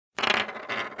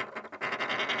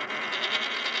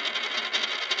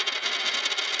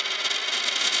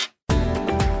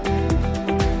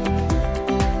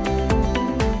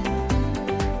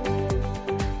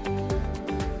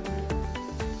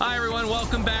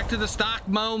back to the Stock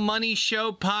Mo Money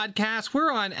Show podcast.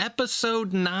 We're on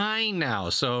episode 9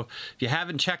 now. So if you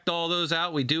haven't checked all those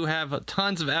out, we do have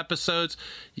tons of episodes.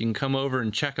 You can come over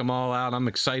and check them all out. I'm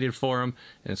excited for them,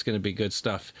 and it's going to be good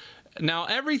stuff. Now,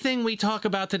 everything we talk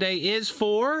about today is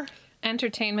for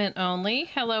entertainment only.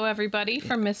 Hello, everybody,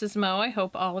 from Mrs. Mo. I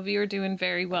hope all of you are doing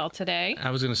very well today. I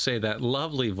was going to say that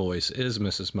lovely voice is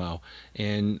Mrs. Mo,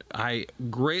 and I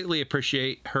greatly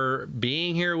appreciate her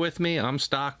being here with me. I'm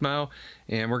Stock Mo,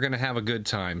 and we're going to have a good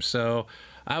time. So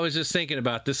I was just thinking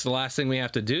about this is the last thing we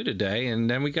have to do today, and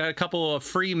then we got a couple of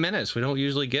free minutes. We don't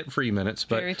usually get free minutes,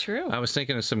 but very true. I was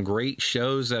thinking of some great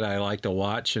shows that I like to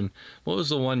watch. And what was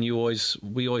the one we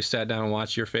always sat down and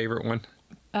watched? Your favorite one?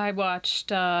 I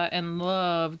watched and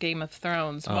love Game of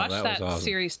Thrones. Oh, Watched that was that awesome.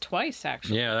 Series twice,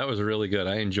 actually. Yeah, that was really good.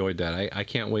 I enjoyed that. I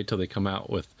can't wait till they come out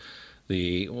with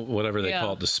the whatever they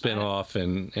call it, the spin-off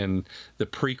and the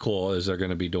prequel as they're going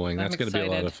to be doing. That's going to be a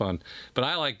lot of fun. But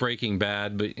I like Breaking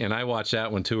Bad, and I watched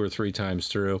that one 2 or 3 times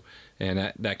through,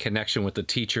 and that connection with the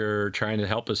teacher trying to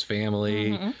help his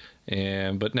family.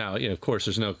 Mm-hmm. But now, of course,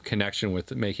 there's no connection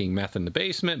with making meth in the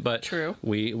basement. But true,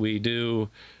 we do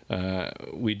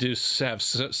have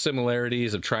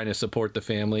similarities of trying to support the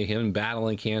family. Him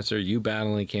battling cancer, you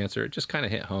battling cancer. It just kind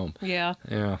of hit home. Yeah.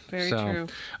 Very true.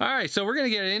 All right, so we're going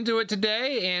to get into it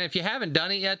today. And if you haven't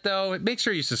done it yet, though, make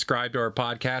sure you subscribe to our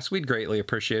podcast. We'd greatly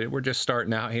appreciate it. We're just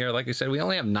starting out here. Like I said, we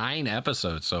only have 9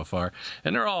 episodes so far,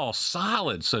 and they're all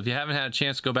solid. So if you haven't had a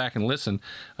chance to go back and listen,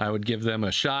 I would give them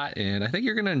a shot, and I think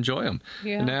you're going to enjoy them.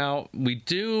 Yeah. Now,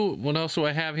 what else do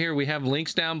I have here? We have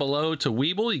links down below to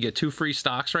Webull. You get 2 free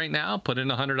stocks right now. Put in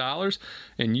 $100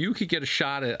 and you could get a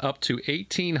shot at up to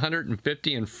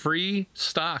 $1,850 in free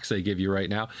stocks they give you right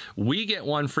now. We get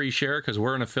 1 free share because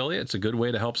we're an affiliate. It's a good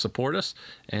way to help support us,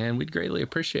 and we'd greatly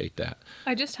appreciate that.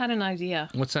 I just had an idea.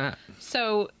 What's that?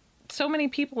 So many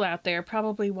people out there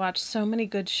probably watch so many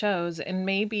good shows, and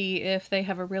maybe if they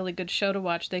have a really good show to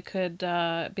watch, they could,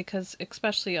 because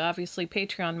especially obviously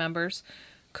Patreon members,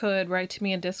 could write to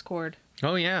me in Discord.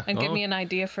 Oh, yeah. And give me an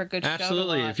idea for a good show to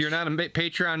Absolutely. watch. If you're not a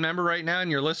Patreon member right now and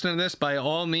you're listening to this, by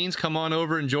all means, come on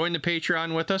over and join the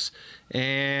Patreon with us.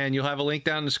 And you'll have a link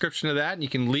down in the description of that. And you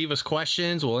can leave us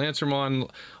questions. We'll answer them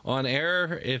on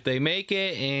air if they make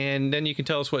it. And then you can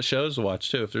tell us what shows to watch,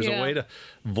 too. If there's a way to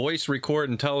voice record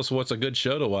and tell us what's a good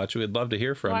show to watch, we'd love to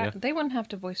hear from you. They wouldn't have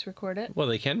to voice record it. Well,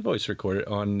 they can voice record it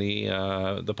on the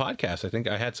podcast. I think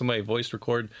I had somebody voice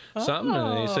record something,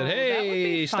 and they said,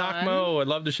 "Hey, Stock Mo, I'd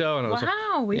love the show." And I was like,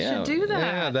 we should do that.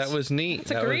 Yeah, that was neat.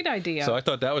 That's a great idea. So I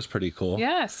thought that was pretty cool.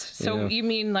 Yes. So you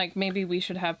mean like maybe we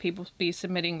should have people be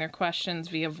submitting their questions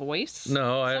via voice?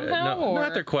 No,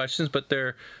 not their questions, but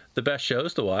they're the best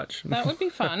shows to watch. That would be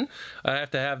fun. I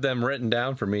have to have them written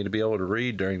down for me to be able to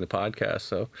read during the podcast.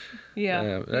 So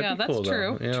that's cool,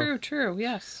 true. Yeah. True.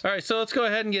 Yes. All right, so let's go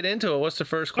ahead and get into it. What's the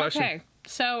first question? Okay.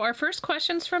 So our first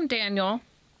question's from Daniel,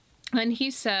 and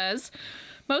he says,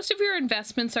 most of your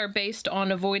investments are based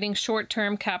on avoiding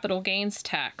short-term capital gains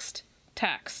tax.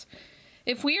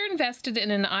 If we are invested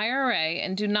in an IRA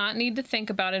and do not need to think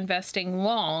about investing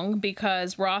long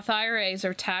because Roth IRAs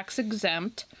are tax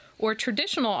exempt or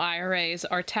traditional IRAs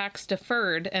are tax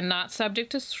deferred and not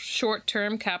subject to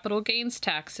short-term capital gains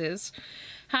taxes,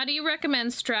 how do you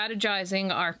recommend strategizing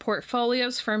our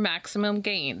portfolios for maximum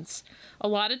gains? A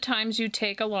lot of times you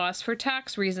take a loss for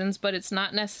tax reasons, but it's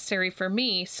not necessary for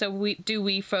me. So do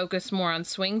we focus more on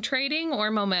swing trading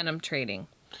or momentum trading?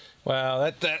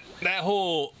 Well, that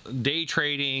whole day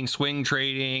trading, swing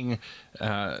trading,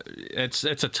 it's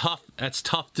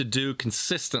tough to do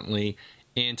consistently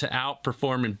and to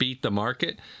outperform and beat the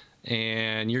market.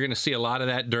 And you're going to see a lot of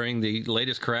that during the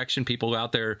latest correction. People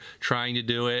out there trying to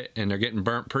do it, and they're getting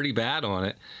burnt pretty bad on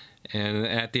it. And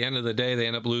at the end of the day, they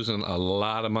end up losing a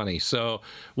lot of money. So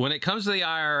when it comes to the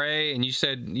IRA, and you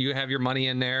said you have your money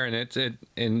in there,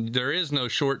 and there is no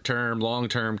short-term,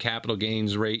 long-term capital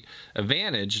gains rate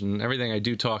advantage, and everything I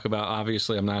do talk about,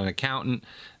 obviously I'm not an accountant,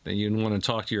 then you want to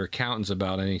talk to your accountants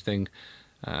about anything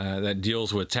that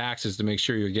deals with taxes to make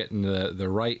sure you're getting the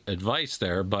right advice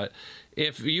there. But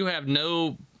if you have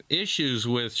no issues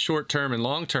with short-term and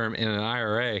long-term in an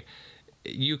IRA,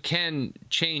 you can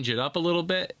change it up a little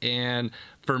bit. And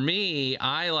for me,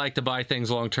 I like to buy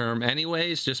things long-term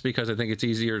anyways, just because I think it's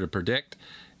easier to predict.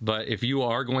 But if you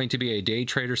are going to be a day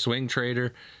trader, swing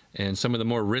trader, and some of the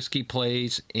more risky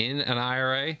plays in an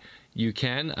IRA, you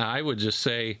can. I would just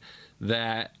say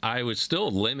that I would still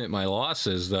limit my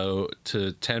losses, though,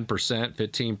 to 10%,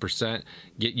 15%.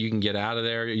 You can get out of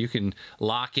there. You can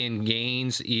lock in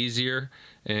gains easier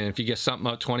And if you get something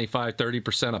up 25,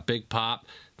 30%, a big pop.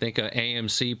 Think of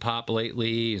AMC pop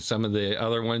lately, and some of the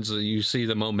other ones that you see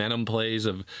the momentum plays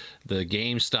of the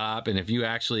GameStop. And if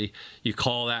you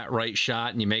call that right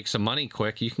shot and you make some money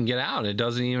quick, you can get out. It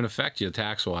doesn't even affect you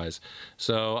tax wise.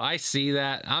 So I see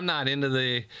that. I'm not into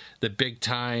the big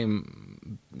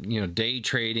time, day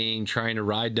trading, trying to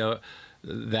ride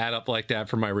that up like that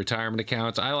for my retirement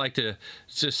accounts. I like to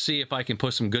just see if I can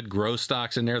put some good growth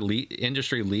stocks in there,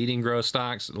 industry leading growth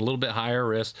stocks, a little bit higher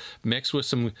risk, mixed with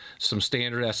some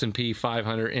standard S&P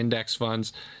 500 index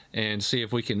funds, and see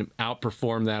if we can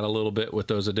outperform that a little bit with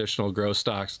those additional growth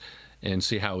stocks and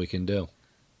see how we can do.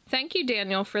 Thank you,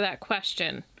 Daniel, for that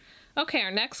question. Okay,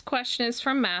 our next question is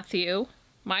from Matthew.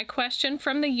 My question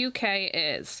from the UK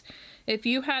is, if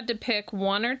you had to pick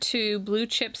one or two blue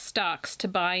chip stocks to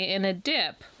buy in a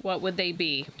dip, what would they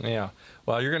be? Yeah.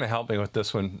 Well, you're going to help me with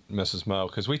this one, Mrs. Mo,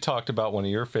 because we talked about one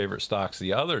of your favorite stocks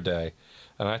the other day,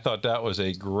 and I thought that was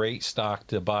a great stock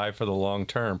to buy for the long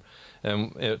term.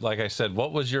 And like I said,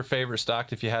 what was your favorite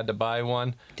stock if you had to buy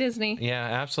one? Disney. Yeah,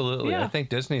 absolutely. Yeah. I think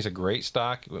Disney's a great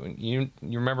stock. You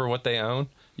remember what they own?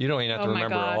 You don't even have to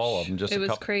remember all of them. Just it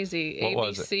was crazy. What ABC,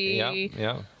 was it?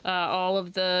 Yeah. All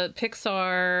of the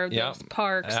Pixar, those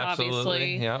parks,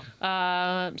 absolutely.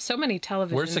 obviously. So many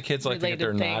television. Where's the kids like to get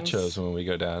their things. nachos when we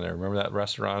go down there? Remember that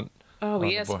restaurant? Oh,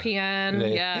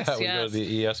 ESPN. Yes. We go to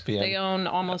the ESPN. They own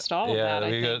almost all of that,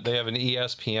 I think. They have an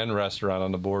ESPN restaurant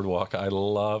on the boardwalk. They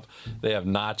have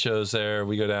nachos there.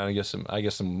 We go down and I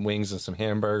get some wings and some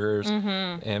hamburgers.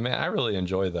 Mm-hmm. And man, I really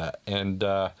enjoy that. And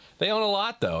they own a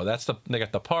lot though. They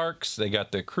got the parks, they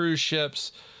got the cruise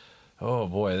ships. Oh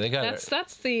boy, they got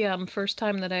That's the first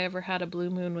time that I ever had a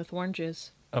blue moon with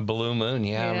oranges. A blue moon,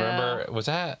 yeah. Remember, was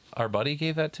that our buddy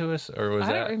gave that to us, or was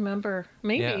I don't remember.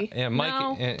 Maybe. Yeah, Mike.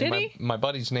 No. Did he? My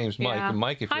buddy's name's Mike. Yeah. And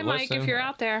Mike, if Hi, you're Mike, listening, if you're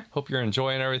out there. Hope you're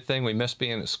enjoying everything. We miss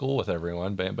being at school with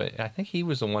everyone, but I think he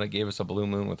was the one that gave us a blue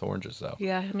moon with oranges, though.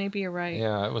 Yeah, maybe you're right.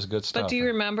 Yeah, it was good stuff. But do you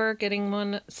remember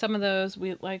getting some of those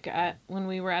when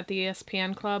we were at the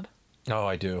ESPN club? Oh,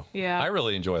 I do. Yeah. I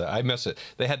really enjoy that. I miss it.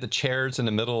 They had the chairs in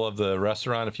the middle of the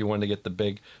restaurant if you wanted to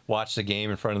get watch the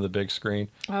game in front of the big screen.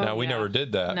 Oh, now, we never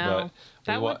did that. No. But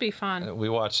that would be fun. We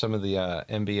watched some of the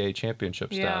NBA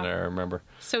championships down there, I remember.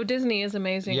 So Disney is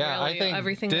amazing, yeah, really. I think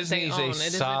everything Disney's that they own. a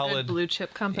It solid, is a good blue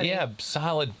chip company. Yeah,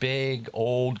 solid, big,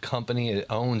 old company. It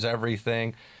owns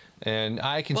everything. And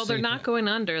I can see... Well, they're not going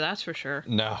under, that's for sure.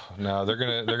 No, they're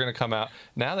gonna come out.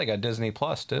 Now they got Disney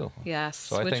Plus too. Yes,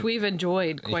 so which we've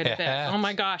enjoyed quite a bit. Oh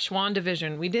my gosh,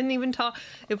 WandaVision. We didn't even talk.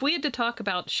 If we had to talk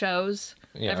about shows,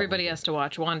 everybody has to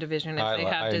watch WandaVision if they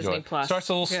have Disney Plus. Starts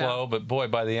a little slow, but boy,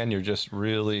 by the end you're just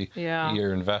really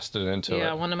you're invested into it.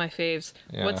 Yeah, one of my faves.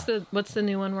 Yeah. What's the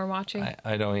new one we're watching?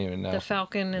 I don't even know. The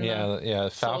Falcon and the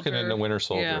Falcon and the Winter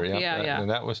Soldier. Yeah. And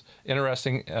that was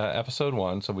interesting. Episode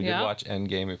 1. So we did watch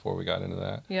Endgame before we got into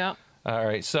that. Yeah. All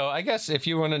right. So I guess if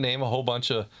you want to name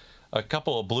a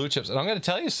couple of blue chips, and I'm going to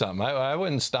tell you something. I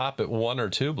wouldn't stop at one or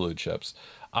two blue chips.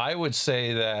 I would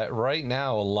say that right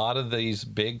now, a lot of these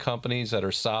big companies that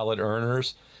are solid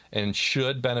earners and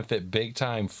should benefit big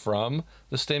time from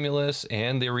the stimulus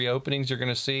and the reopenings you're going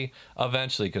to see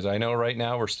eventually, because I know right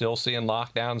now we're still seeing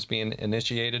lockdowns being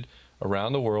initiated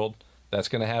around the world. That's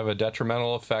going to have a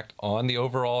detrimental effect on the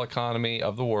overall economy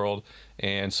of the world.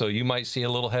 And so you might see a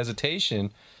little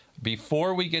hesitation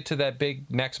before we get to that big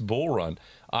next bull run.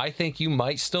 I think you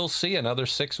might still see another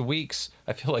 6 weeks.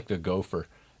 I feel like the gopher,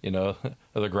 or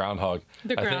the groundhog.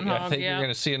 I think you're going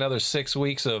to see another 6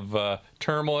 weeks of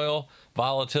turmoil,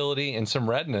 volatility, and some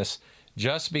redness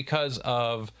just because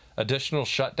of additional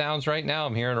shutdowns right now.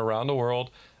 I'm hearing around the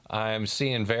world. I'm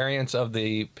seeing variants of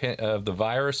the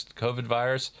virus, COVID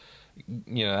virus.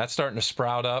 That's starting to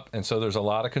sprout up, and so there's a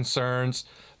lot of concerns.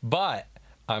 But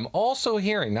I'm also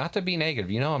hearing, not to be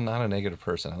negative, I'm not a negative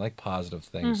person. I like positive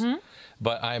things. Mm-hmm.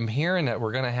 But I'm hearing that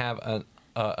we're going to have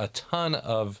a ton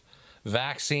of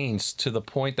vaccines to the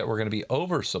point that we're going to be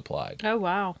oversupplied. Oh,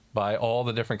 wow. By all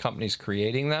the different companies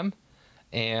creating them.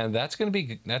 And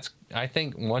I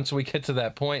think once we get to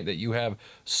that point that you have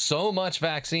so much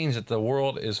vaccines that the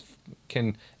world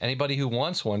anybody who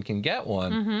wants one can get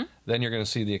one, mm-hmm. then you're going to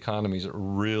see the economies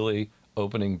really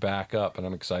opening back up, and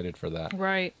I'm excited for that.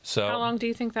 Right. So how long do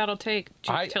you think that'll take?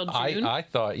 Till June? I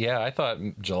thought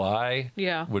July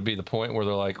would be the point where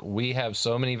they're like, we have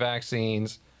so many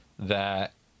vaccines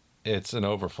that it's an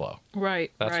overflow.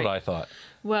 Right. That's what I thought.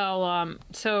 Well,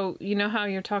 so you know how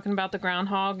you're talking about the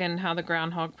groundhog and how the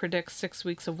groundhog predicts 6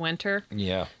 weeks of winter?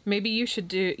 Yeah. Maybe you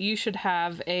should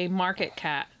have a market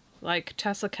cap like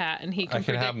Tesla Cat, and he can I can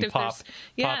predict have him if pop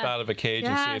there's out of a cage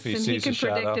and see if he and sees he can a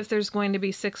shadow. predict if there's going to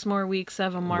be 6 more weeks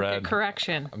of a market Red.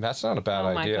 correction. That's not a bad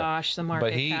Oh idea. my gosh, the market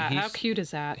But cat. How cute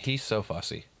is that? He's so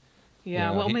fussy. Yeah,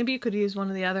 you know, well, maybe you could use one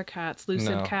of the other cats,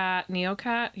 Lucid No. Cat, Neo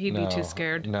Cat. He'd be too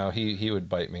scared. No, he would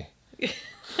bite me.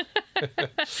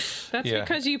 That's Yeah.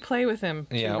 because you play with him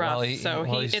too rough.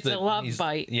 It's a love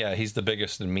bite. Yeah, he's the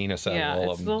biggest and meanest out Yeah, of all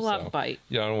it's of them. the love bite.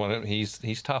 Yeah, I don't want him.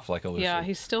 He's tough like a Lucy. Yeah,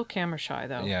 he's still camera shy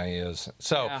though. Yeah, he is.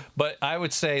 So, Yeah. but I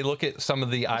would say look at some of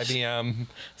the IBM.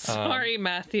 Sorry,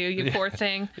 Matthew, you poor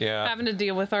thing. Yeah. Having to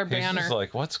deal with our He's banner. just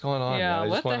like, what's going on? Yeah, man? I just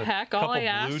what the want a heck? All couple I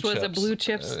asked blue was a chips. blue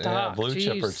chip Yeah, stock. blue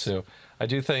chip or Jeez. two. I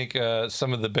do think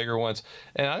some of the bigger ones,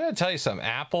 and I'm going to tell you something.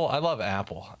 Apple, I love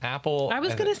Apple. Apple. I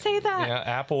was going to say that. Yeah,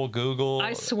 Apple, Google.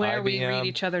 I swear we IBM, read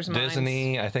each other's minds.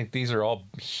 Disney. I think these are all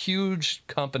huge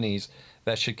companies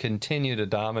that should continue to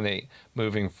dominate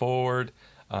moving forward.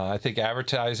 I think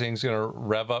advertising is going to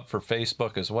rev up for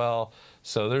Facebook as well.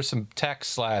 So there's some tech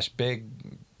 / big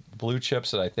blue chips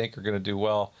that I think are going to do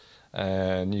well.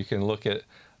 And you can look at,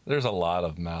 there's a lot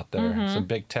of them out there. Mm-hmm. Some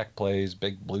big tech plays,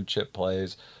 big blue chip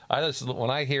plays. When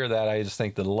I hear that, I just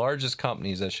think the largest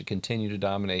companies that should continue to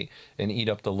dominate and eat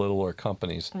up the littler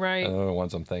companies Right. are the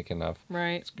ones I'm thinking of.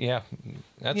 Right. Yeah,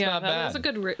 that's Yeah, not bad. that was a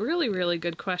good, really, really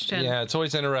good question. Yeah, it's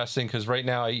always interesting because right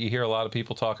now you hear a lot of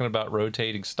people talking about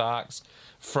rotating stocks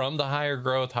from the higher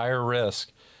growth, higher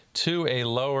risk to a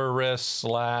lower risk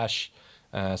 /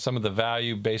 some of the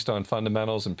value based on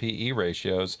fundamentals and PE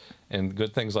ratios and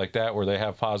good things like that where they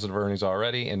have positive earnings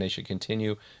already and they should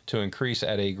continue to increase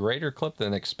at a greater clip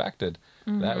than expected.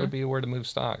 That would be where to move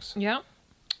stocks. Yep.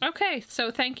 Okay, so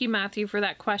thank you, Matthew, for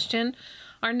that question.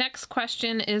 Our next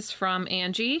question is from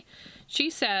Angie. She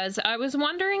says, I was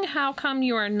wondering how come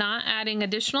you are not adding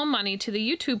additional money to the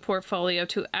YouTube portfolio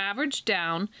to average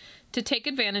down to take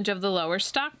advantage of the lower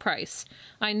stock price.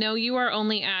 I know you are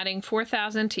only adding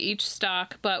 $4,000 to each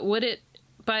stock, but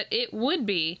it would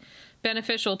be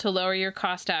beneficial to lower your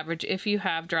cost average if you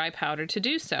have dry powder to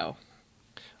do so.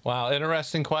 Wow,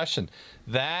 interesting question.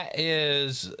 That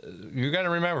is, you got to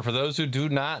remember, for those who do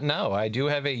not know, I do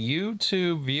have a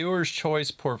YouTube Viewer's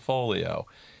Choice portfolio.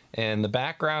 And the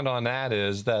background on that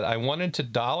is that I wanted to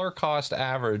dollar cost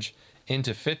average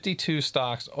into 52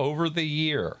 stocks over the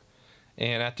year.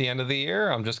 And at the end of the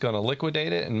year, I'm just going to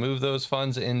liquidate it and move those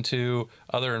funds into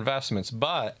other investments.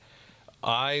 But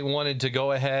I wanted to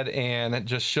go ahead and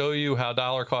just show you how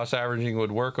dollar cost averaging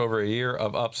would work over a year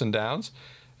of ups and downs.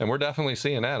 And we're definitely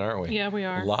seeing that, aren't we? Yeah, we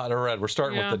are. A lot of red. We're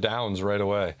starting Yeah. with the downs right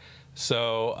away.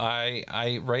 So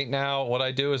I right now, what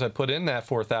I do is I put in that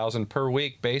 4,000 per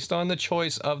week based on the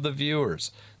choice of the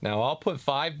viewers. Now I'll put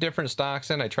 5 different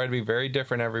stocks in. I try to be very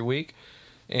different every week.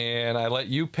 And I let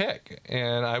you pick,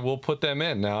 and I will put them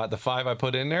in. Now, at the 5 I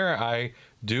put in there, I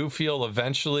do feel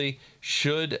eventually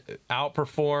should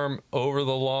outperform over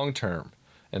the long term.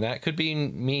 And that could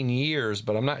mean years,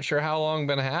 but I'm not sure how long I'm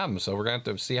going to have them. So we're going to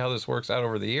have to see how this works out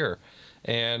over the year.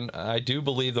 And I do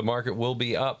believe the market will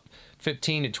be up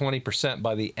 15 to 20%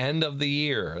 by the end of the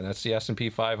year. And that's the S&P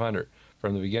 500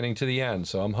 from the beginning to the end.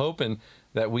 So I'm hoping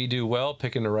that we do well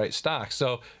picking the right stocks.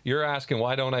 So you're asking,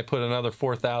 why don't I put another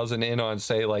 4,000 in on,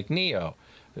 say, like NEO,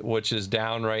 which is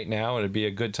down right now, and it'd be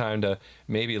a good time to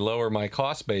maybe lower my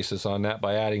cost basis on that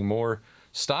by adding more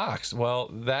stocks? Well,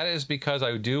 that is because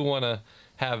I do want to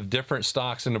have different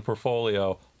stocks in the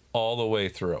portfolio all the way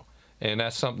through. And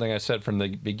that's something I said from the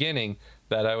beginning,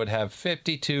 that I would have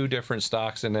 52 different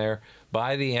stocks in there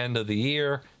by the end of the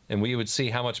year, and we would see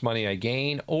how much money I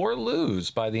gain or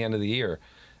lose by the end of the year.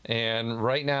 And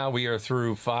right now we are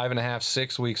through 5.5,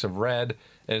 6 weeks of red,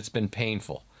 and it's been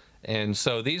painful. And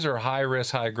so these are high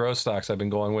risk, high growth stocks I've been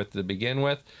going with to begin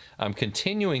with. I'm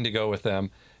continuing to go with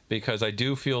them because I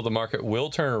do feel the market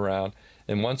will turn around.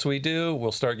 And once we do,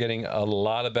 we'll start getting a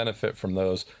lot of benefit from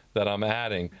those that I'm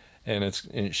adding. And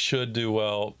it should do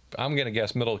well. I'm going to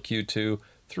guess middle of Q2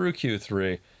 through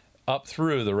Q3, up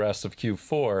through the rest of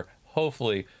Q4,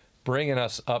 hopefully bringing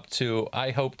us up to, I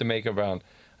hope to make around,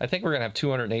 I think we're going to have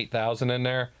 208,000 in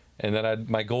there, and then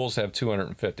my goal is to have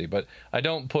 250. But I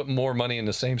don't put more money in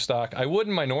the same stock. I would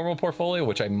in my normal portfolio,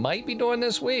 which I might be doing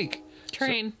this week.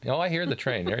 Train. So, I hear the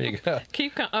train. There you go.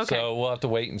 Keep going. Okay. So we'll have to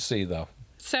wait and see, though.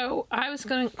 So I was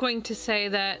going to say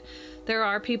that there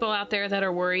are people out there that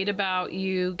are worried about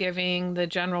you giving the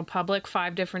general public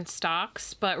 5 different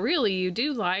stocks, but really you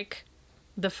do like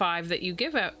the 5 that you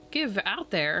give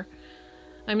out there.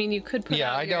 I mean, you could put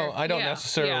out I don't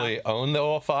necessarily own the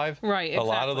all 5. Right, A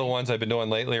lot of the exactly. ones I've been doing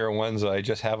lately are ones that I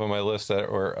just have on my list that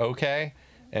are okay.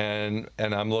 And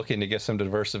I'm looking to get some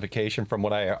diversification from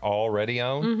what I already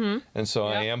own. And so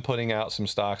I am putting out some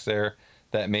stocks there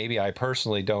that maybe I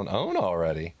personally don't own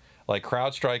already. Like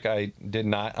CrowdStrike, I did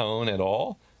not own at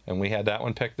all, and we had that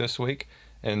one picked this week.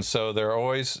 And so there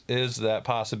always is that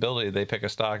possibility they pick a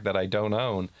stock that I don't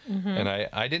own. And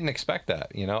I didn't expect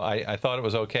that. I thought it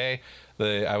was okay.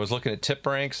 I was looking at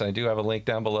TipRanks. I do have a link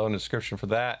down below in the description for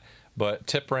that. But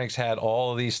TipRanks had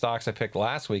all of these stocks I picked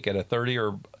last week at a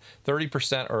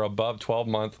 30% or above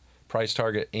 12-month price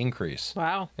target increase.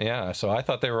 Wow. Yeah, so I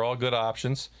thought they were all good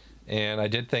options. And I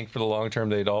did think for the long term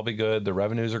they'd all be good. The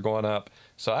revenues are going up.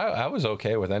 So I was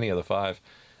okay with any of the 5.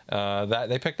 That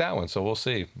they picked that one, so we'll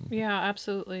see. Yeah,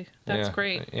 absolutely. That's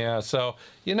great. Yeah, so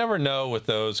you never know with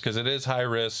those because it is high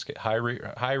risk, high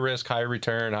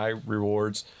return, high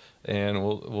rewards, and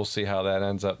we'll see how that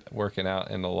ends up working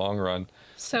out in the long run.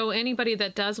 So anybody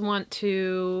that does want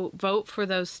to vote for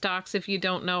those stocks, if you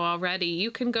don't know already, you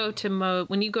can go to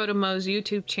when you go to Mo's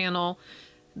YouTube channel.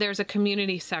 There's a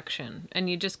community section, and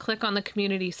you just click on the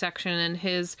community section, and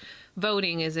his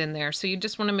voting is in there. So you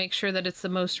just want to make sure that it's the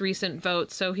most recent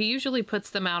vote. So he usually puts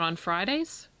them out on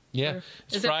Fridays. Yeah,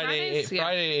 it's Friday,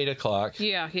 Friday 8 o'clock.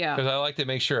 Yeah. Because I like to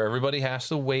make sure everybody has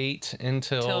to wait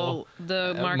until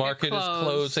the market is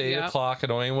closed at 8 o'clock. I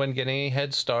don't anyone get any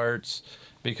head starts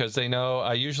because they know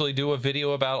I usually do a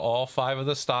video about all 5 of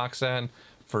the stocks. Then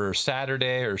for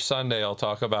Saturday or Sunday, I'll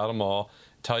talk about them all,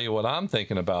 tell you what I'm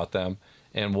thinking about them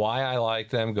and why I like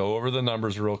them, go over the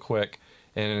numbers real quick,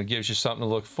 and it gives you something to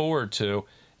look forward to.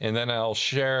 And then I'll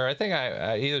share, I think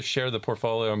I either share the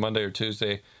portfolio on Monday or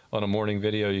Tuesday on a morning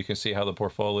video. You can see how the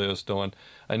portfolio is doing.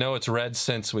 I know it's red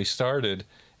since we started,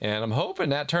 and I'm hoping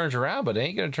that turns around, but it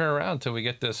ain't going to turn around until we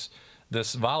get this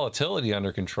volatility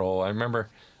under control. I remember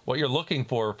what you're looking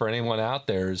for anyone out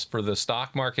there is for the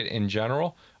stock market in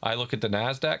general. I look at the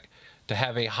NASDAQ to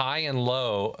have a high and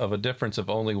low of a difference of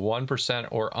only 1%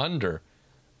 or under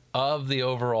of the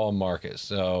overall market.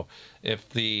 So if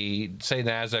say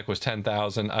NASDAQ was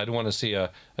 10,000, I'd want to see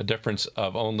a difference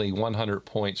of only 100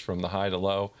 points from the high to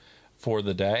low for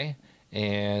the day.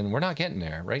 And we're not getting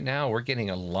there. Right now, we're getting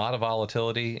a lot of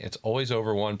volatility. It's always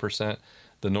over 1%.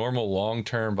 The normal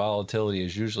long-term volatility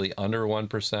is usually under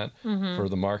 1% for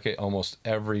the market almost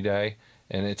every day.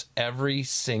 And it's every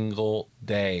single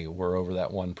day we're over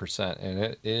that 1%.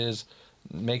 And it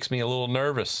makes me a little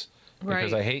nervous.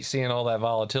 Because I hate seeing all that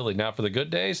volatility. Now, for the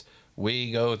good days,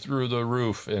 we go through the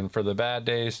roof. And for the bad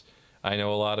days, I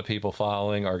know a lot of people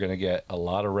following are going to get a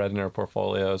lot of red in their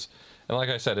portfolios. And like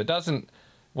I said,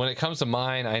 when it comes to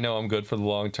mine, I know I'm good for the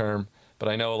long term. But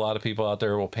I know a lot of people out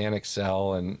there will panic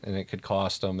sell and it could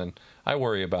cost them. And I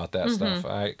worry about that stuff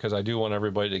because I do want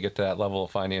everybody to get to that level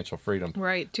of financial freedom.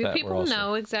 Right. Do people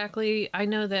know exactly? I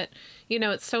know that,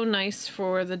 it's so nice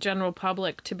for the general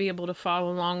public to be able to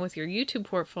follow along with your YouTube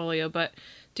portfolio. But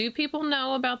do people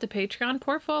know about the Patreon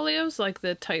portfolios, like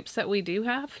the types that we do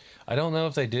have? I don't know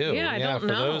if they do. Yeah, I don't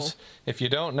know. If you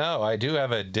don't know, I do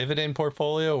have a dividend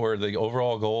portfolio where the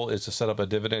overall goal is to set up a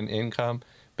dividend income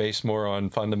based more on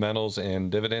fundamentals and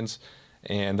dividends.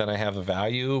 And then I have a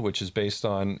value, which is based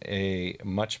on a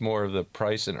much more of the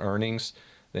price and earnings,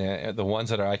 the ones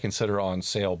that I consider on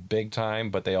sale big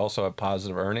time, but they also have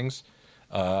positive earnings.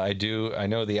 I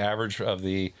know the average of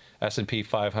the S&P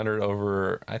 500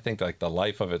 over, I think like the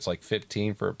life of it's like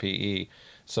 15 for a PE.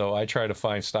 So I try to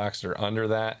find stocks that are under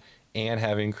that and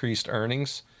have increased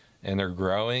earnings and they're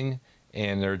growing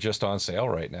and they're just on sale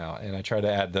right now. And I try to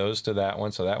add those to that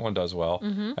one, so that one does well.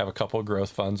 I have a couple of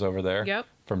growth funds over there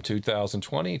from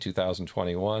 2020,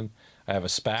 2021. I have a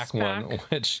SPAC one,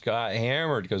 which got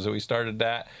hammered because we started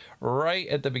that right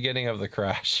at the beginning of the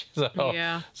crash.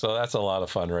 So that's a lot of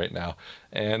fun right now.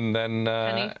 And then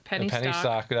penny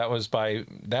stock, that was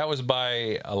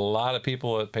by a lot of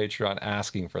people at Patreon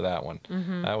asking for that one.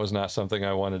 That was not something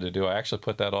I wanted to do. I actually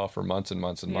put that off for months and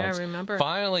months and months. I remember.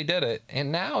 Finally did it,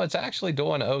 and now it's actually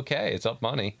doing okay. It's up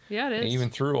money. Yeah, it is. Even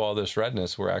through all this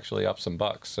redness, we're actually up some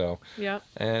bucks. So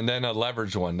and then a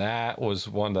leveraged one. That was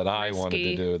one that I wanted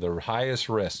to do. The highest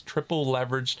risk, triple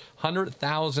leveraged,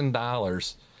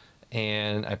 $100,000,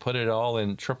 and I put it all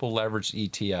in triple leveraged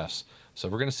ETFs. So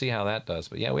we're going to see how that does.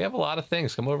 But yeah, we have a lot of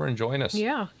things. Come over and join us.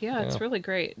 Yeah, it's really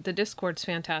great. The Discord's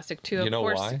fantastic too. You know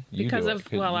why? Because I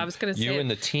was going to say you and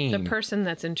the team. The person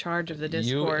that's in charge of the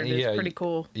Discord is pretty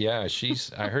cool. Yeah,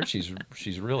 I heard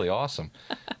she's really awesome.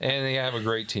 And they have a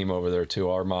great team over there too.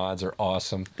 Our mods are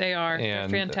awesome. They are. They're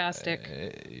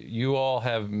fantastic. You all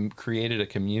have created a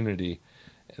community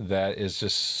that is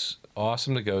just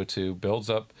awesome to go to, builds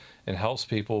up and helps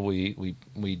people. We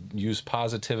use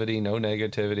positivity, no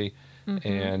negativity.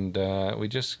 And we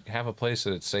just have a place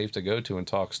that it's safe to go to and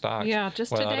talk stocks. Yeah,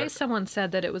 just without today someone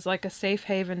said that it was like a safe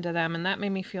haven to them, and that made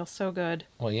me feel so good.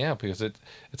 Well, yeah, because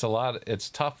it's a lot. It's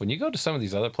tough when you go to some of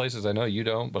these other places. I know you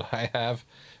don't, but I have.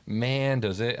 Man,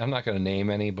 does it! I'm not going to name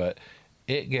any, but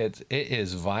it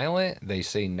is violent. They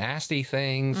say nasty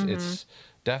things. It's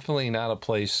definitely not a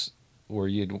place where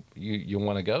you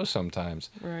want to go sometimes.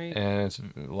 Right. And it's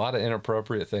a lot of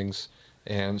inappropriate things.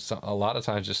 And a lot of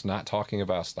times just not talking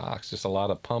about stocks, just a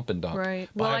lot of pump and dump. Right.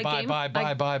 Buy,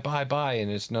 buy, and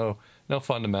it's no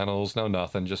fundamentals, no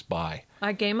nothing, just buy.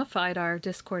 I gamified our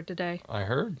Discord today. I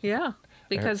heard. Yeah.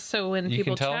 Because so when You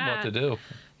people can tell chat, them what to do.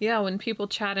 yeah, when people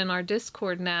chat in our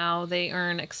Discord now, they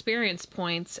earn experience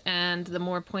points, and the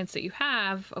more points that you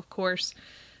have, of course,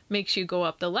 makes you go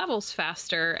up the levels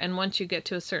faster. And once you get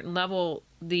to a certain level,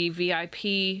 the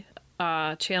VIP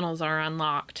channels are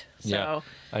unlocked. So Yeah,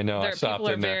 I know. I stopped people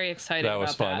are in there. very excited. That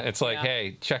was about fun. that. It's like, Yeah.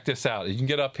 hey, check this out. You can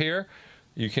get up here.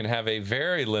 You can have a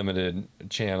very limited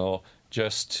channel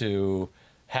just to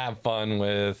have fun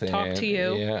with. Talk to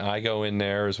you. Yeah, I go in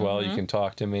there as well. You can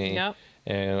talk to me. Yep.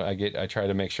 And I try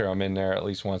to make sure I'm in there at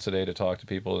least once a day to talk to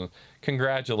people and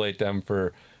congratulate them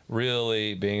for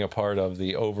really being a part of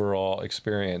the overall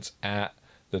experience at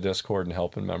the Discord and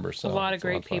helping members. So A lot of it's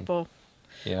great fun. people.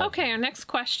 Yeah. Okay, our next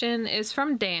question is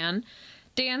from Dan.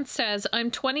 Dan says, I'm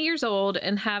 20 years old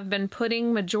and have been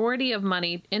putting majority of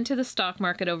money into the stock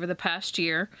market over the past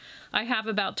year. I have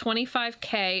about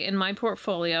 25K in my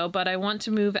portfolio, but I want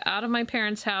to move out of my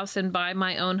parents' house and buy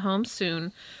my own home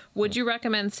soon. Would you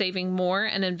recommend saving more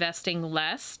and investing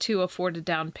less to afford a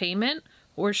down payment?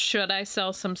 Or should I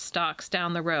sell some stocks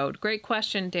down the road? Great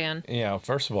question, Dan. Yeah,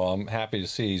 first of all, I'm happy to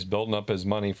see he's building up his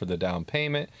money for the down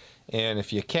payment. And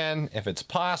if you can, if it's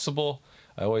possible,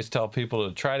 I always tell people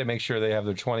to try to make sure they have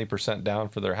their 20% down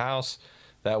for their house.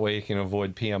 That way you can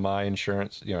avoid PMI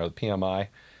insurance, the PMI,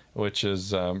 which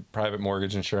is private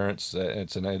mortgage insurance.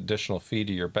 It's an additional fee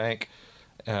to your bank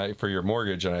for your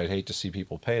mortgage, and I'd hate to see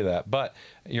people pay that. But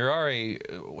you're already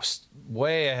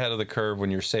way ahead of the curve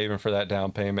when you're saving for that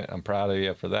down payment. I'm proud of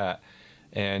you for that.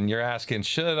 And you're asking,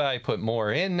 should I put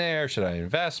more in there? Should I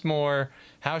invest more?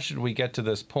 How should we get to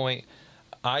this point?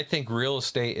 I think real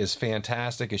estate is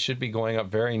fantastic. It should be going up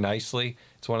very nicely.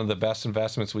 It's one of the best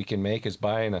investments we can make is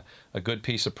buying a good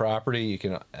piece of property. You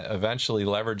can eventually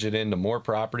leverage it into more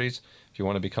properties if you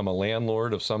want to become a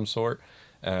landlord of some sort.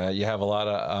 You have a lot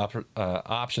of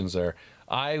options there.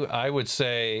 I would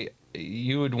say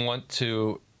you would want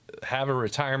to have a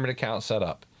retirement account set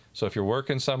up. So if you're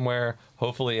working somewhere,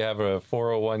 hopefully you have a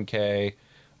 401k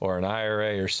or an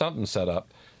IRA or something set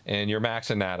up, and you're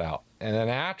maxing that out. And then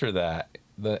after that,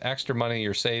 the extra money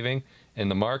you're saving in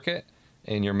the market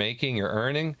and you're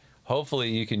earning, hopefully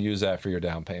you can use that for your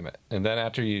down payment. And then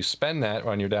after you spend that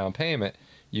on your down payment,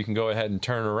 you can go ahead and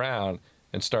turn around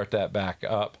and start that back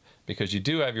up, because you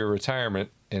do have your retirement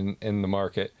in the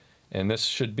market. And this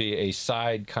should be a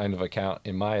side kind of account,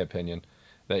 in my opinion,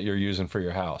 that you're using for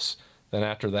your house. Then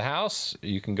after the house,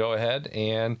 you can go ahead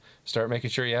and start making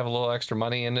sure you have a little extra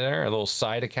money in there, a little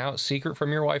side account, secret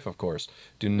from your wife, of course.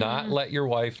 Do not let your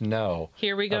wife know.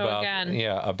 Here we go again.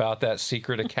 Yeah, about that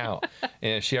secret account.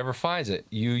 And if she ever finds it,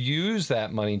 you use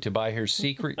that money to buy her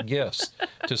secret gifts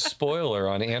to spoil her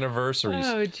on anniversaries.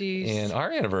 Oh, geez. And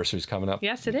our anniversary's coming up.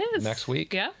 Yes, it is. Next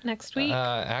week. Yeah, next week.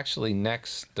 Actually,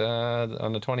 next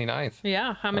on the 29th.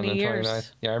 Yeah, how many on the years?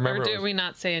 29th. Yeah, I remember. Or are we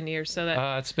not saying years so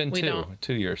that It's been we don't.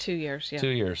 2 years. 2 years? Yeah, 2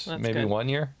 years. That's Maybe good. 1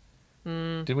 year?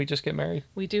 Did we just get married?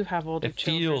 We do have older It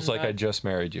children. feels like I but- just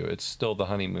married you. It's still the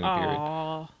honeymoon period.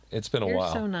 Aw. It's been a You're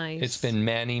while. so nice. It's been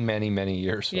many, many, many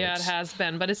years, folks. Yeah, it has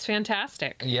been, but it's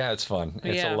fantastic. Yeah, it's fun.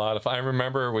 It's Yeah. a lot of fun. I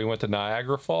remember we went to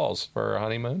Niagara Falls for our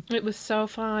honeymoon, It was so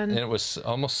fun. and it was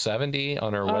almost 70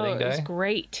 on our wedding it was day.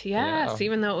 great. Yes, Yeah.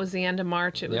 even though it was the end of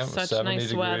March, it was Yeah, it was such 70 nice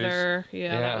degrees. weather.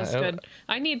 Yeah, that Yeah, was it-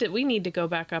 good. We need to go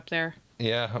back up there.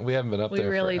 Yeah, we haven't been up We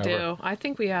there really forever. do. I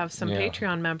think we have some Yeah.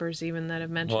 Patreon members even that have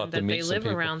We'll mentioned have to that meet they some live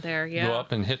people. around there. Yeah. Go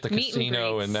up and hit the Meet and casino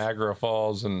in greets. Niagara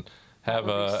Falls and have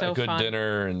would be so a good fun.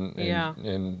 dinner and, Yeah.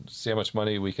 and see how much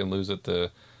money we can lose at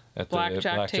the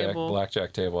Blackjack table.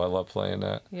 blackjack table. I love playing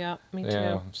that. Yeah, me too.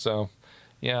 Yeah. So,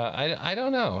 yeah, I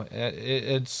don't know.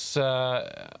 It's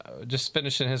just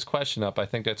finishing his question up. I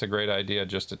think that's a great idea,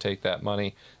 just to take that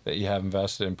money that you have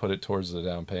invested and put it towards the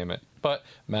down payment. But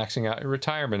maxing out your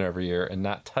retirement every year and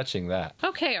not touching that.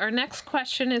 Okay, our next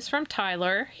question is from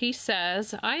Tyler. He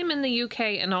says, I am in the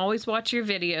UK and always watch your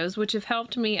videos, which have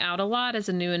helped me out a lot as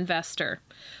a new investor.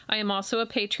 I am also a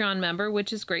Patreon member,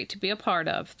 which is great to be a part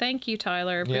of. Thank you,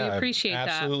 Tyler. We appreciate that.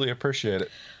 Absolutely appreciate it.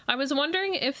 I was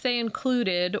wondering if they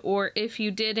included or if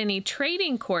you did any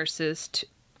trading courses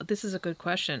this is a good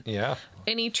question. Yeah.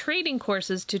 Any trading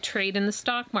courses to trade in the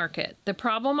stock market? The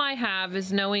problem I have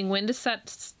is knowing when to set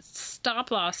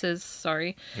stop losses,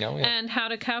 and how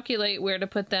to calculate where to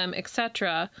put them,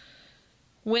 etc.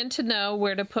 When to know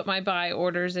where to put my buy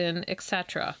orders in,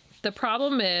 etc. The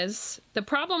problem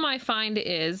I find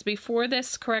is, before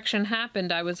this correction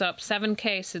happened, I was up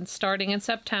 7K since starting in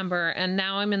September, and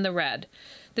now I'm in the red.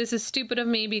 This is stupid of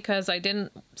me because I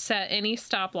didn't set any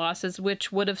stop losses,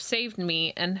 which would have saved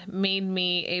me and made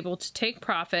me able to take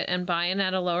profit and buy in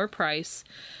at a lower price.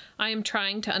 I am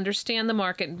trying to understand the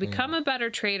market and become a better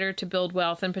trader to build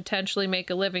wealth and potentially make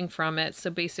a living from it.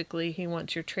 So basically, he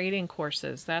wants your trading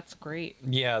courses. That's great.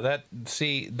 Yeah,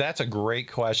 that's a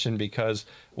great question, because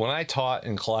when I taught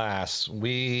in class,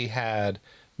 we had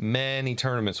many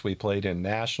tournaments we played in,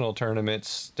 national tournaments,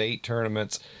 state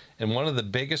tournaments, and one of the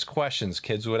biggest questions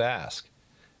kids would ask,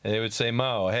 and they would say,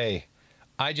 Mo, hey,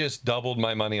 I just doubled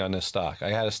my money on this stock. I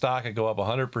had a stock that go up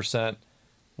 100%.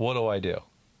 What do I do?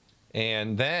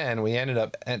 And then we ended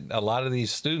up, and a lot of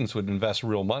these students would invest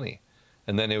real money,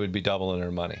 and then they would be doubling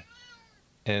their money.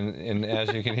 And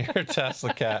as you can hear,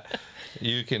 Tesla Cat,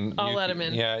 I'll let him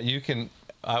in. Yeah, you can.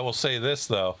 I will say this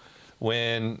though,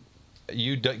 when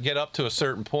you get up to a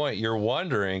certain point, you're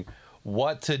wondering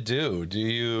what to do. Do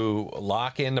you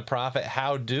lock in the profit?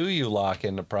 How do you lock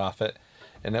in the profit?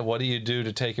 And then what do you do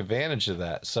to take advantage of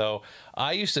that? So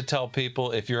I used to tell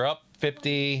people, if you're up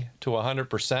 50 to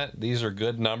 100%, these are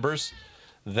good numbers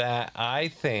that I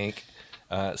think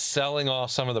selling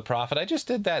off some of the profit. I just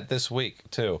did that this week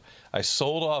too. I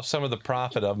sold off some of the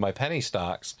profit of my penny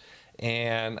stocks,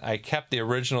 and I kept the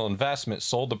original investment,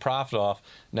 sold the profit off.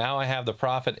 Now I have the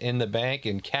profit in the bank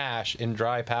in cash, in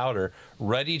dry powder,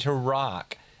 ready to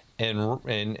rock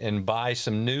and buy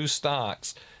some new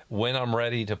stocks when I'm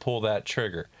ready to pull that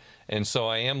trigger. And so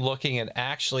I am looking at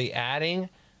actually adding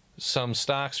some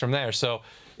stocks from there. So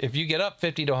if you get up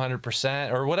 50 to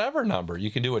 100% or whatever number, you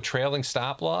can do a trailing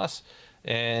stop loss,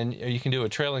 and you can do a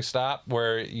trailing stop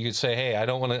where you could say, hey, I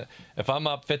don't want to, if I'm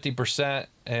up 50%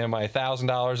 and my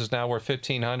 $1,000 is now worth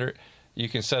 $1,500, you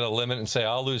can set a limit and say,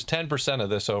 I'll lose 10% of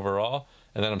this overall,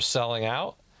 and then I'm selling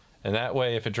out. And that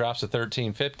way, if it drops to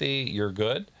 1350, you're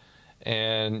good.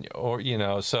 And, or, you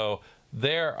know, so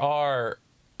there are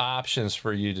options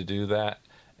for you to do that.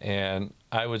 And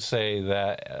I would say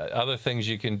that other things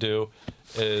you can do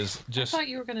is just. I thought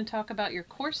you were going to talk about your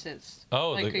courses.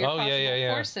 Oh, like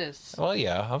yeah. Courses. Well,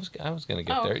 yeah, I was going to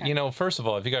get there. Okay. You know, first of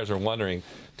all, if you guys are wondering,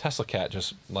 Tesla Cat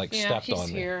just stepped on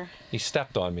me. Here. He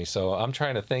stepped on me, so I'm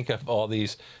trying to think of all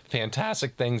these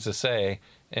fantastic things to say,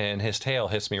 and his tail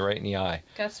hits me right in the eye.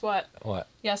 Guess what? What?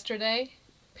 Yesterday,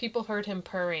 people heard him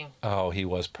purring. Oh, he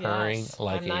was purring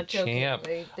like a champ.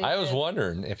 I was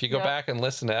wondering, if you go back and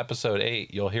listen to episode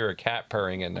 8, you'll hear a cat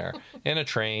purring in there, in a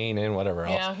train and whatever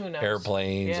else. Yeah, who knows?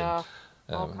 Airplanes and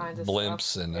all kinds of blimps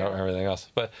stuff. and everything else.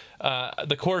 But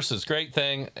the courses, great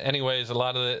thing. Anyways, a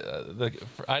lot of the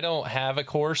I don't have a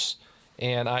course,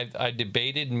 and I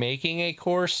debated making a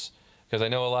course because I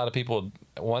know a lot of people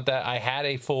want that. I had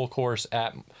a full course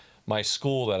at my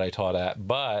school that I taught at,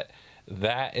 but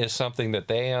that is something that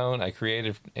they own. I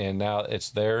created, and now it's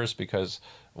theirs because,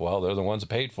 well, they're the ones that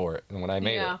paid for it when I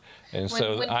made it. And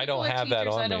so I don't have that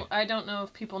on me. I don't know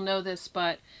if people know this,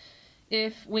 but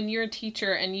when you're a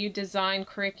teacher and you design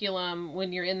curriculum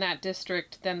when you're in that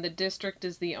district, then the district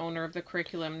is the owner of the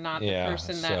curriculum, not the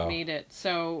person that made it.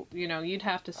 So, you know, you'd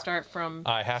have to start from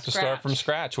I have to start from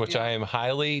scratch, which I am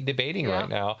highly debating right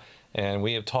now. And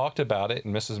we have talked about it,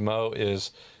 and Mrs. Mo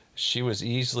she was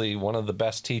easily one of the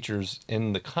best teachers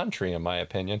in the country, in my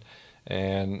opinion.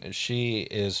 And she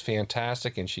is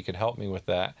fantastic, and she could help me with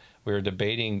that. We were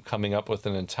debating coming up with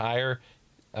an entire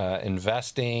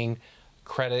investing,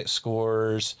 credit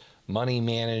scores, money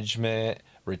management,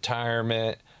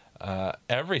 retirement,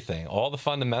 everything, all the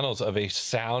fundamentals of a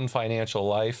sound financial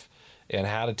life and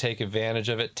how to take advantage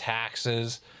of it,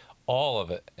 taxes, all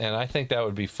of it. And I think that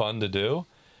would be fun to do.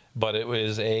 But it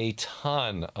was a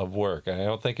ton of work. And I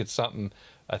don't think it's something,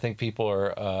 I think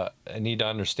people need to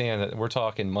understand that we're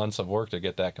talking months of work to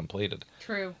get that completed.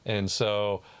 True. And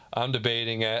so I'm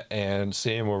debating it and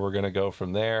seeing where we're going to go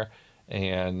from there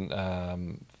and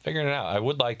figuring it out. I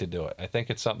would like to do it. I think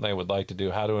it's something I would like to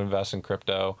do, how to invest in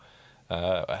crypto,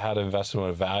 how to invest in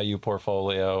a value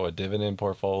portfolio, a dividend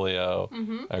portfolio,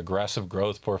 aggressive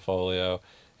growth portfolio.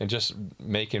 And just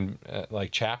making like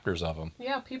chapters of them.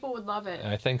 Yeah, people would love it.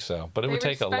 I think so, but it would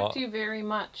take a lot. They respect you very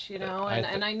much, you know,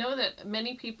 and I know that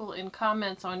many people in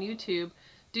comments on YouTube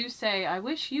do say, "I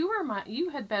wish you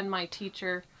had been my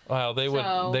teacher." Well,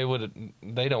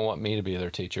 they don't want me to be their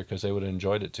teacher because they would have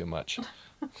enjoyed it too much.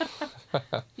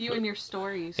 You and your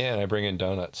stories. Yeah, and I bring in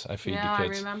donuts. I feed the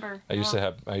kids. I remember. I used to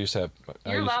have.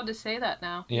 You're allowed to say that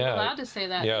now. Yeah, You're allowed to say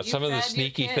that. Yeah, You some of the fed your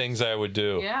sneaky kids. things I would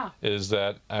do is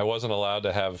that I wasn't allowed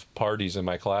to have parties in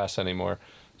my class anymore,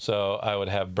 so I would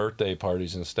have birthday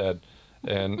parties instead.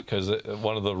 And because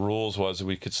one of the rules was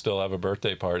we could still have a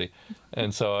birthday party,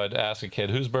 and so I'd ask a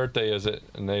kid, whose birthday is it,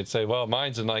 and they'd say, well,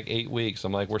 mine's in like 8 weeks.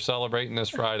 I'm like, we're celebrating this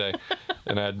Friday.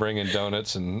 And I'd bring in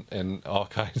donuts and all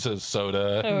kinds of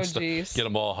soda and stuff, get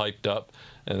them all hyped up,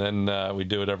 and then we'd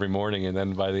do it every morning, and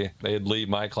then they'd leave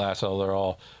my class, they're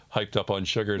all hyped up on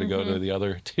sugar to go to the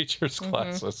other teachers'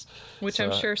 classes. Which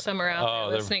I'm sure some are out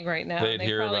there listening right now. They'd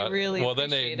hear probably about really well, then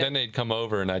they'd come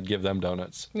over and I'd give them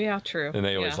donuts. Yeah, true. And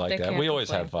they always liked that. We always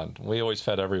had fun. We always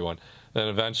fed everyone. Then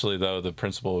eventually, though, the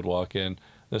principal would walk in.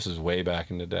 This is way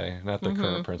back in the day, not the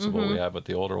current principal we have, but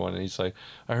the older one. And he's like,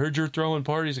 I heard you're throwing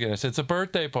parties again. I said, it's a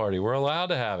birthday party. We're allowed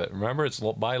to have it. Remember, it's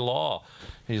by law.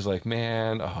 He's like,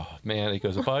 man. He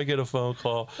goes, if I get a phone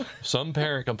call, some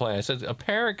parent complain. I said, a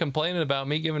parent complaining about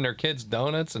me giving their kids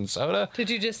donuts and soda? Did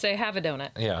you just say, have a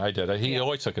donut? Yeah, I did. He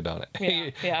always took a donut.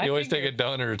 Yeah, he always take a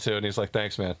donut or two, and he's like,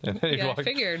 thanks, man. And then I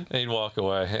figured. And he'd walk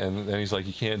away, and then he's like,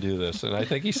 you can't do this. And I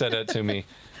think he said that to me,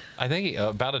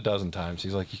 about a dozen times.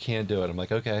 He's like, you can't do it. I'm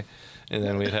like, okay. And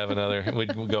then we'd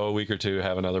go a week or two,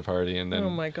 have another party, and then, oh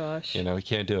my gosh, we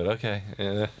can't do it. Okay.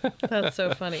 That's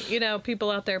so funny. People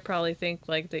out there probably think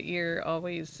like that you're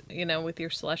always, with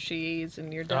your slushies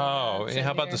and your donuts. Oh,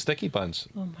 how about the sticky buns?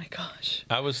 Oh my gosh.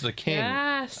 I was the king.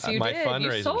 Yes, you my did.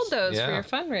 Fundraisers. You sold those for your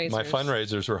fundraisers. My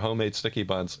fundraisers were homemade sticky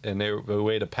buns, and they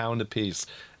weighed a pound a piece,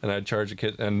 and I'd charge a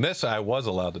kid. And this I was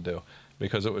allowed to do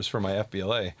because it was for my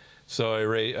FBLA. So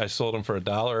I sold them for $1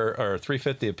 or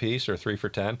 $3.50 a piece or 3 for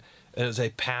 $10. It was a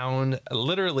pound,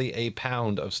 literally a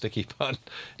pound of sticky bun.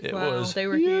 It was they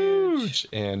were huge.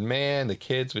 And man, the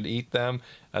kids would eat them.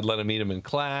 I'd let them eat them in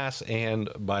class, and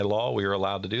by law, we were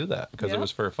allowed to do that because it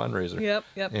was for a fundraiser.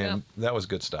 Yep. And that was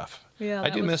good stuff. Yeah, I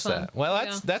do miss fun. that.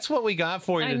 Well, that's what we got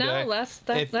for you today. I know,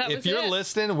 if you're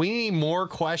listening, we need more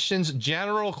questions,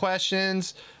 general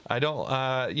questions. I don't,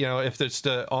 if it's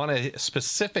on a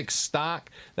specific stock,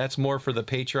 that's more for the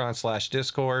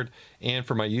Patreon/Discord and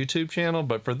for my YouTube channel.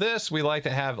 But for this, we like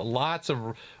to have lots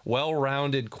of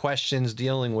well-rounded questions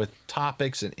dealing with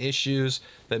topics and issues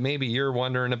that maybe you're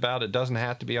wondering about. It doesn't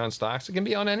have to be on stocks. It can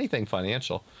be on anything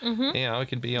financial. It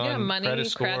can be on money, credit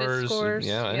scores.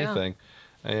 Anything.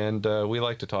 And we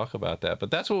like to talk about that.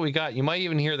 But that's what we got. You might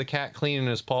even hear the cat cleaning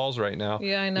his paws right now.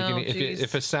 Yeah, I know.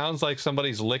 If it sounds like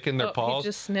somebody's licking their paws. He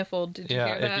just sniffled. Did you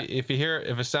hear that? If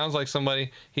it sounds like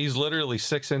somebody, he's literally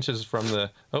 6 inches from the.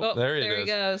 There he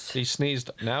goes. He sneezed.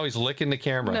 Now he's licking the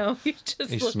camera. No, he's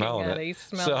looking smelling at it. He's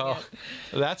smelling it.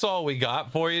 So that's all we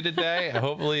got for you today.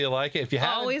 Hopefully you like it. If you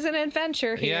haven't, always an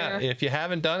adventure here. Yeah, if you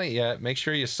haven't done it yet, make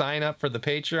sure you sign up for the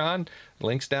Patreon.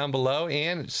 Links down below,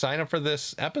 and sign up for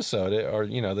this episode or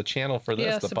the channel for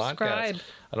this, the subscribe. podcast.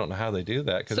 I don't know how they do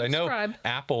that because I know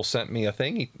Apple sent me a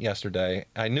thing yesterday.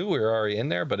 I knew we were already in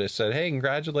there, but it said, "Hey,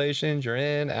 congratulations, you're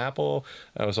in Apple."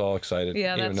 I was all excited.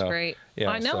 Yeah, that's great. Yeah,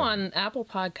 I know on Apple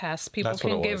Podcasts people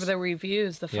can give the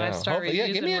reviews, the 5-star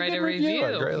reviews, give me and write a review.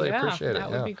 I greatly appreciate it.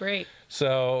 That would be great.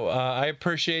 So I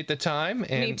appreciate the time.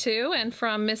 And me too. And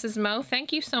from Mrs. Mo,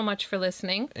 thank you so much for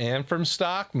listening. And from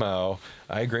Stock Mo,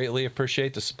 I greatly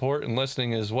appreciate the support and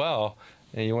listening as well.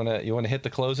 And you want to hit the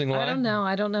closing line?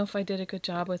 I don't know if I did a good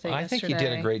job with it yesterday. I think you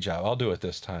did a great job. I'll do it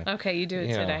this time. Okay, you do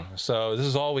it today. So this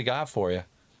is all we got for you.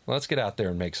 Let's get out there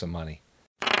and make some money.